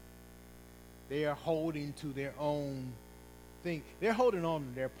right. They are holding to their own thing. They're holding on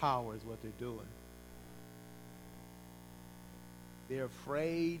to their power is what they're doing. They're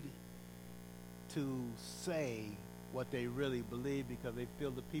afraid to say what they really believe because they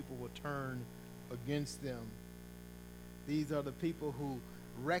feel the people will turn against them. These are the people who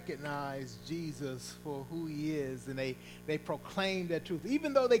recognize Jesus for who he is, and they proclaim that truth.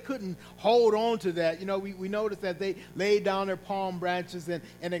 Even though they couldn't hold on to that, we notice that they laid down their palm branches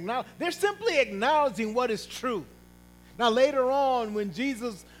and acknowledge. They're simply acknowledging what is true. Now later on, when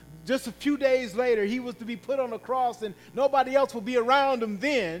Jesus, just a few days later, he was to be put on the cross and nobody else will be around him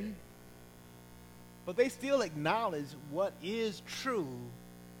then, but they still acknowledge what is true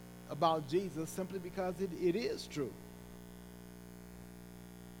about Jesus simply because it is true.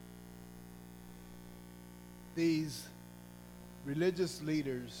 These religious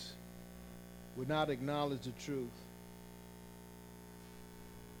leaders would not acknowledge the truth.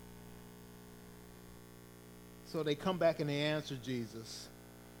 So they come back and they answer Jesus.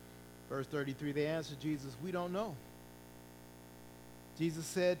 Verse 33, they answer Jesus, we don't know. Jesus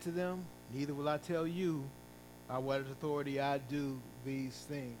said to them, neither will I tell you by what authority I do these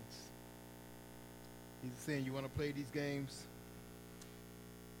things. He's saying, you want to play these games?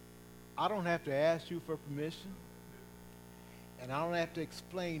 I don't have to ask you for permission, and I don't have to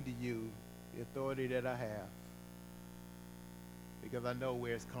explain to you the authority that I have, because I know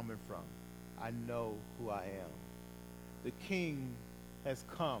where it's coming from. I know who I am. The King has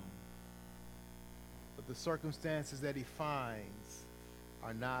come, but the circumstances that he finds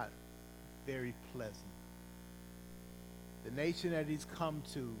are not very pleasant. The nation that he's come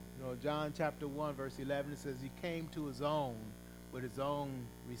to, John chapter 1, verse 11, it says he came to his own, but his own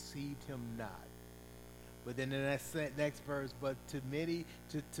received him not. But then in that next verse, but to many,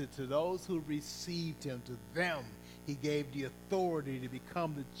 to those who received him, to them he gave the authority to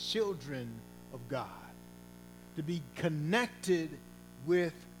become the children of God, to be connected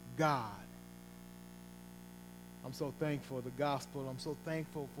with God. I'm so thankful for the gospel. I'm so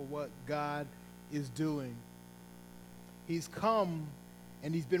thankful for what God is doing. He's come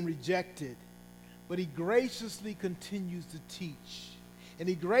and he's been rejected, but he graciously continues to teach. And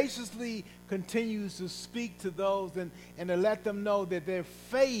he graciously continues to speak to those and to let them know that their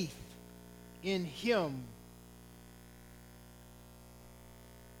faith in him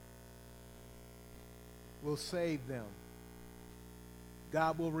will save them.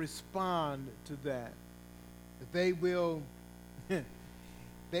 God will respond to that. That they will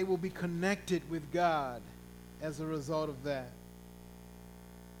be connected with God as a result of that.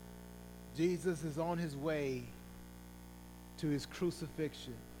 Jesus is on his way to his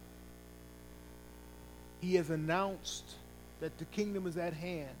crucifixion. He has announced that the kingdom is at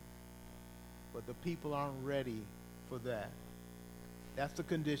hand, but the people aren't ready for that. That's the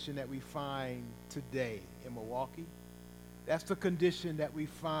condition that we find today in Milwaukee. That's the condition that we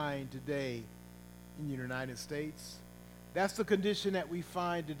find today in the United States. That's the condition that we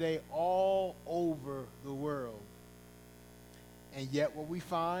find today all over the world. And yet what we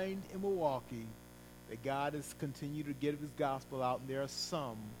find in Milwaukee, that God has continued to get his gospel out, and there are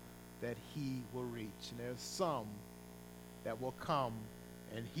some that he will reach. And there are some that will come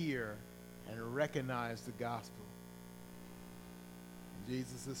and hear and recognize the gospel. And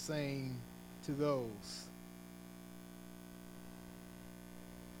Jesus is saying to those,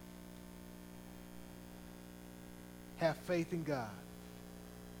 have faith in God.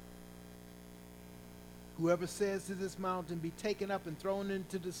 Whoever says to this mountain, be taken up and thrown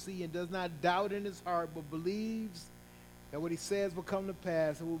into the sea, and does not doubt in his heart, but believes that what he says will come to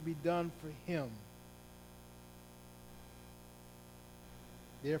pass, it will be done for him.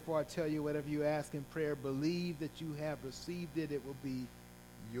 Therefore, I tell you, whatever you ask in prayer, believe that you have received it, it will be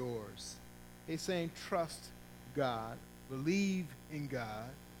yours. He's saying trust God, believe in God,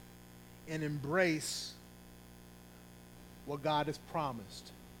 and embrace what God has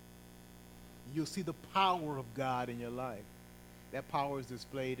promised. You'll see the power of God in your life. That power is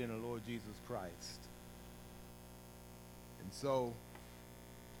displayed in the Lord Jesus Christ. And so,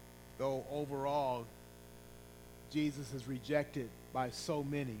 though overall Jesus is rejected by so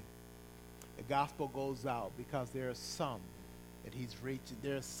many, the gospel goes out because there are some that he's reaching.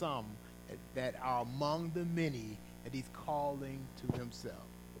 There are some that are among the many that he's calling to himself.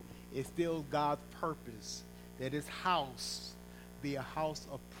 It's still God's purpose that his house be a house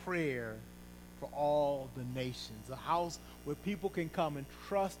of prayer for all the nations, a house where people can come and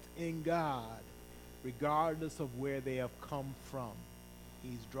trust in God regardless of where they have come from.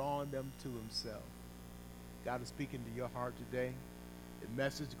 He's drawn them to himself. God is speaking to your heart today. The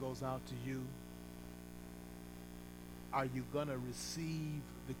message goes out to you. Are you going to receive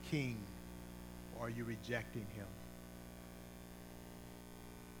the King, or are you rejecting him?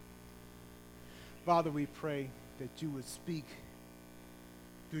 Father, we pray that you would speak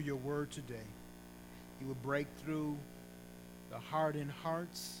through your word today. You would break through the hardened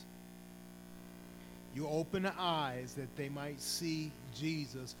hearts. You open the eyes that they might see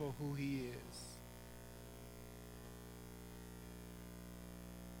Jesus for who he is.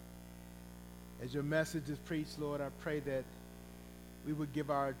 As your message is preached, Lord, I pray that we would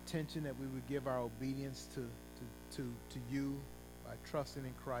give our attention, that we would give our obedience to you by trusting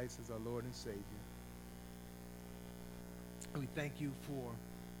in Christ as our Lord and Savior. And we thank you for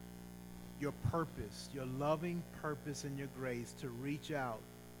your purpose, your loving purpose and your grace to reach out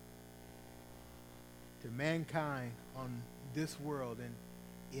to mankind on this world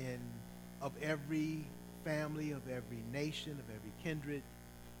and of every family, of every nation, of every kindred.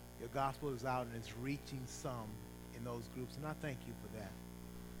 Your gospel is out and it's reaching some in those groups, and I thank you for that.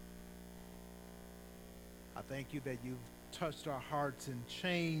 I thank you that you've touched our hearts and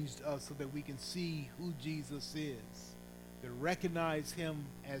changed us so that we can see who Jesus is, to recognize him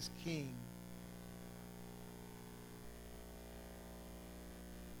as King.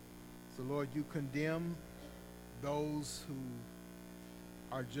 So, Lord, you condemn those who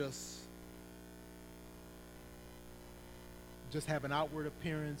are just have an outward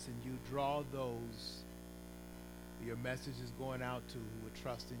appearance, and you draw those who your message is going out to who would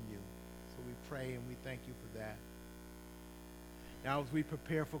trust in you. So we pray and we thank you for that. Now, as we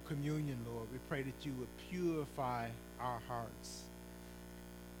prepare for communion, Lord, we pray that you would purify our hearts.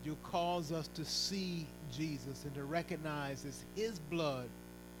 You cause us to see Jesus and to recognize it's his blood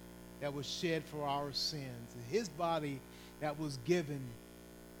that was shed for our sins, and his body that was given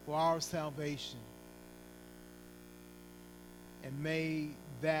for our salvation. And may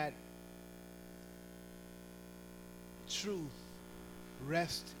that truth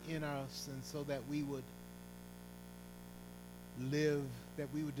rest in us, and so that we would live,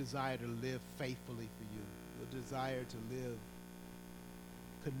 that we would desire to live faithfully for you. We'll desire to live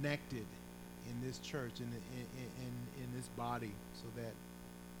connected in this church, in this body, so that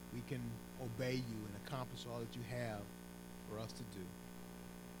we can obey you and accomplish all that you have for us to do.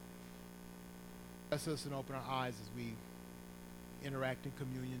 Bless us and open our eyes as we interact in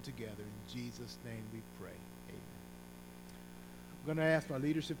communion together. In Jesus' name we pray. Amen. I'm going to ask my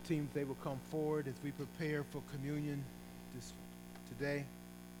leadership team if they will come forward as we prepare for communion today.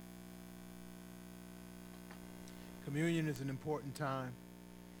 Communion is an important time.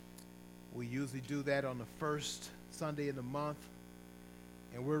 We usually do that on the first Sunday in the month,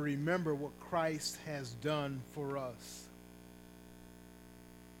 and we'll remember what Christ has done for us.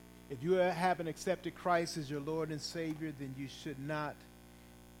 If you haven't accepted Christ as your Lord and Savior, then you should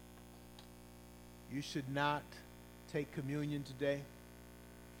not take communion today.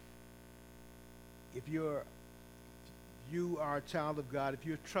 If you are a child of God, if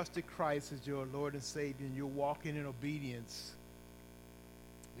you've trusted Christ as your Lord and Savior and you're walking in obedience,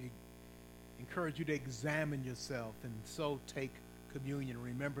 we encourage you to examine yourself and so take communion,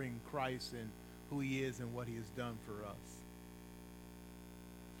 remembering Christ and who he is and what he has done for us.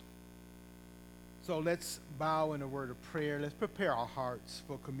 So let's bow in a word of prayer. Let's prepare our hearts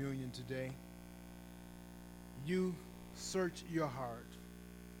for communion today. You search your heart.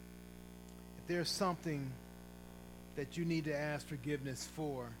 If there's something that you need to ask forgiveness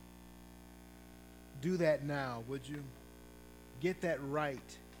for, do that now, would you? Get that right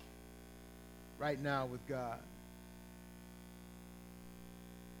now with God.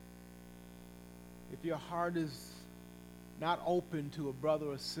 If your heart is not open to a brother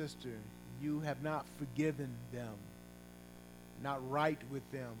or sister, you have not forgiven them, not right with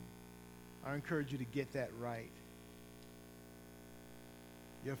them, I encourage you to get that right.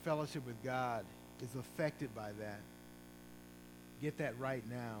 Your fellowship with God is affected by that. Get that right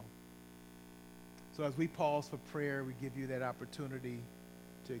now. So as we pause for prayer, we give you that opportunity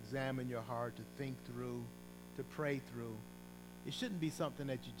to examine your heart, to think through, to pray through. It shouldn't be something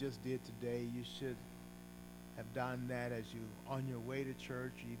that you just did today. You should have done that as you on your way to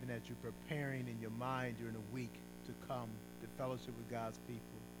church, even as you're preparing in your mind during the week to come to fellowship with God's people.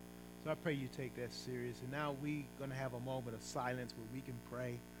 So I pray you take that serious. And now we're going to have a moment of silence where we can pray.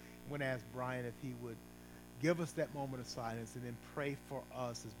 I'm going to ask Brian if he would give us that moment of silence and then pray for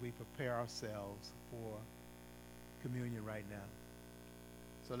us as we prepare ourselves for communion right now.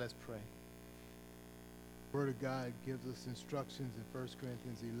 So let's pray. The Word of God gives us instructions in 1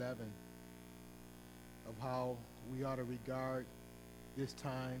 Corinthians 11 of how we ought to regard this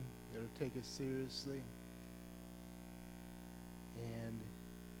time, to take it seriously. And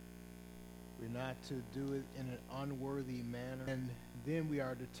we're not to do it in an unworthy manner. And then we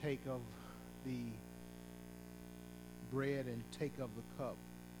are to take of the bread and take of the cup.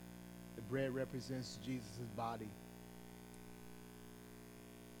 The bread represents Jesus' body.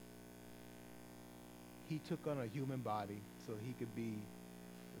 He took on a human body so he could be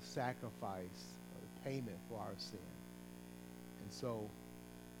the sacrifice or the payment for our sin. And so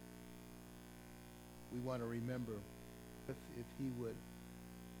we want to remember if he would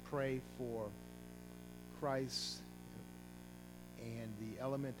pray for Christ and the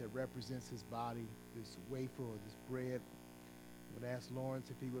element that represents his body, this wafer or this bread. I would ask Lawrence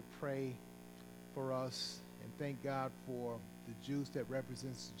if he would pray for us and thank God for the juice that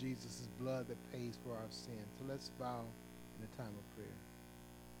represents Jesus' blood that pays for our sin. So let's bow in a time of prayer.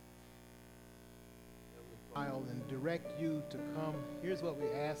 I'll and direct you to come. Here's what we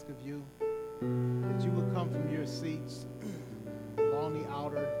ask of you, that you will come from your seats along the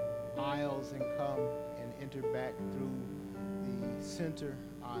outer aisles and come and enter back through the center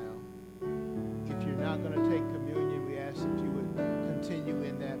aisle. If you're not going to take communion, we ask that you would continue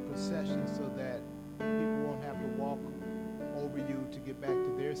in that procession so that people won't have to walk over you to get back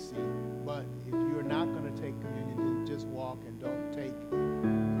to their seat. But if you're not going to take communion, then just walk and don't take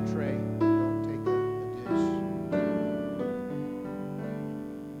a tray, don't take a dish.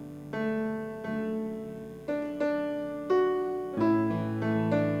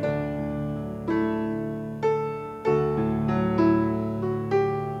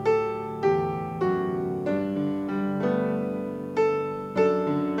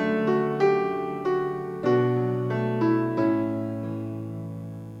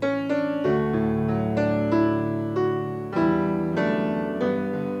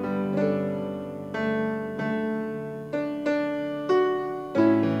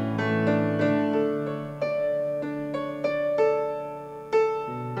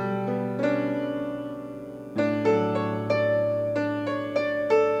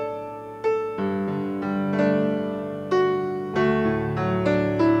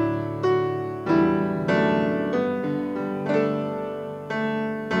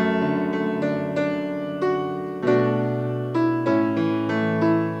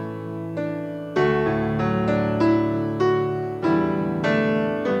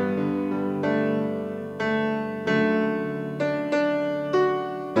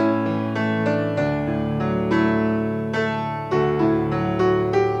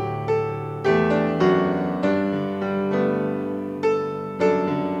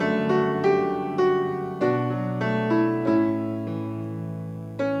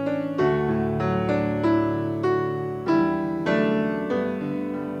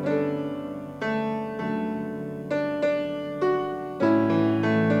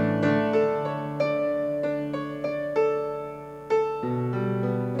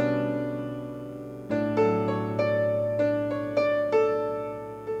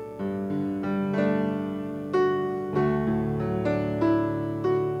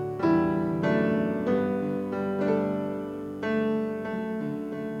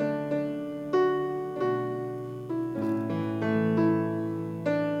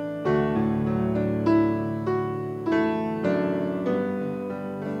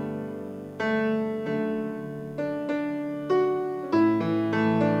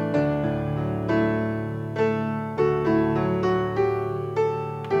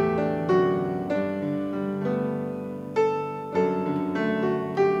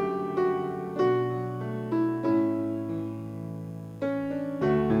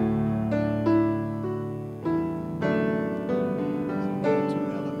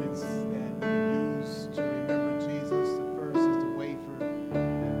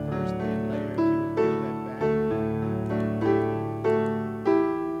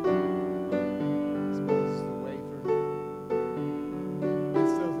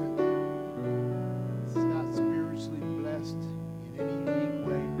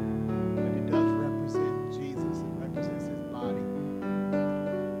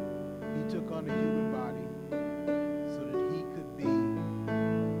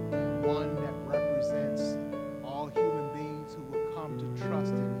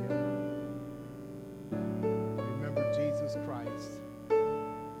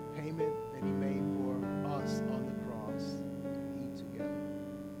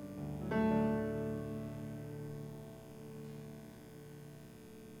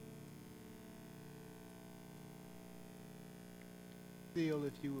 Seal,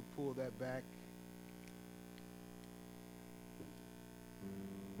 if you would pull that back.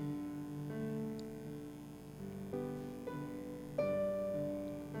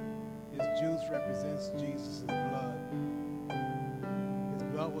 His juice represents Jesus' blood. His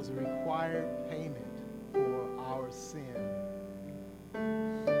blood was a required payment for our sin.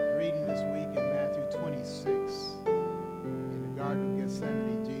 Reading this week in Matthew 26, in the Garden of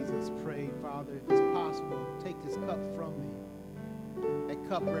Gethsemane, Jesus prayed, Father, if it's possible, take this cup from me. That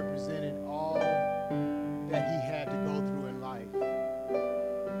cup represented all that he had to go through in life.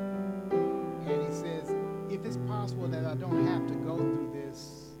 And he says, if it's possible that I don't have to go through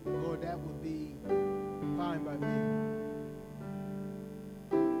this, Lord, that would be fine by me.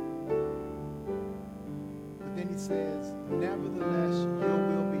 But then he says, nevertheless, your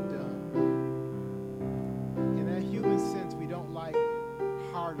will be done. In that human sense, we don't like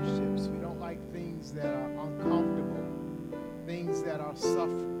hardships. We don't like things that are uncomfortable, things that are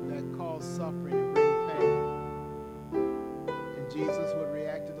that cause suffering and bring pain. And Jesus would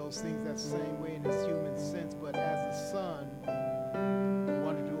react to those things that same way in his human sense, but as a son, he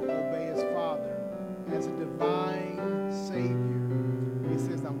wanted to obey his Father. As a divine Savior, he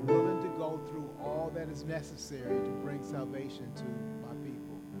says, I'm willing to go through all that is necessary to bring salvation to my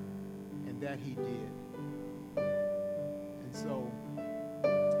people. And that he did. And so,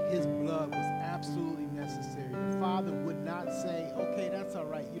 his blood was absolutely necessary. The Father would not say, okay, that's all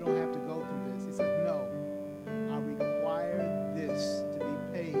right, you don't have to go through this. He said, no, I require this to be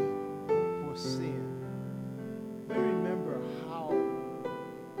paid for sin. But remember how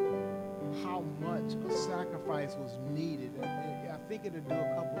much a sacrifice was needed. I think it'll do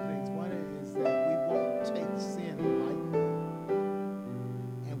a couple things. One is that we won't take sin lightly,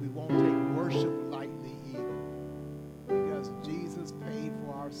 and we won't take worship lightly either, because Jesus paid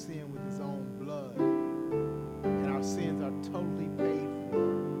for our sin with his own blood, and our sins are totally paid for,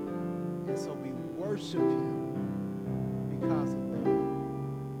 and so we worship him because of that.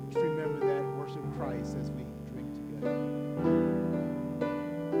 Just remember that, worship Christ as we drink together.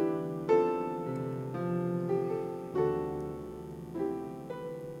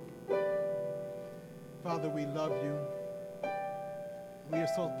 Father, we love you. We are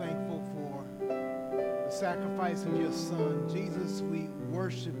so thankful for the sacrifice of your Son. Jesus, we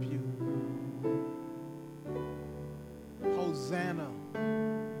worship you. Hosanna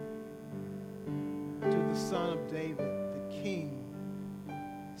to the Son of David, the King.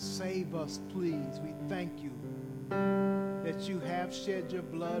 Save us, please. We thank you that you have shed your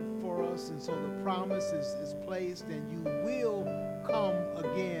blood for us, and so the promise is placed, and you will come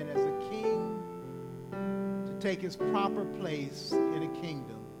again as a king to take his proper place in a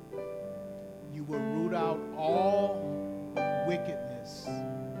kingdom. You will root out all wickedness,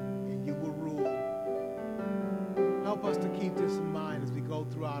 and you will rule. Help us to keep this in mind as we go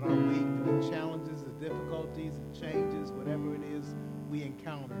throughout our week, the challenges, the difficulties, the changes, whatever it is we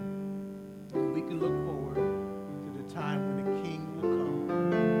encounter. And we can look forward to the time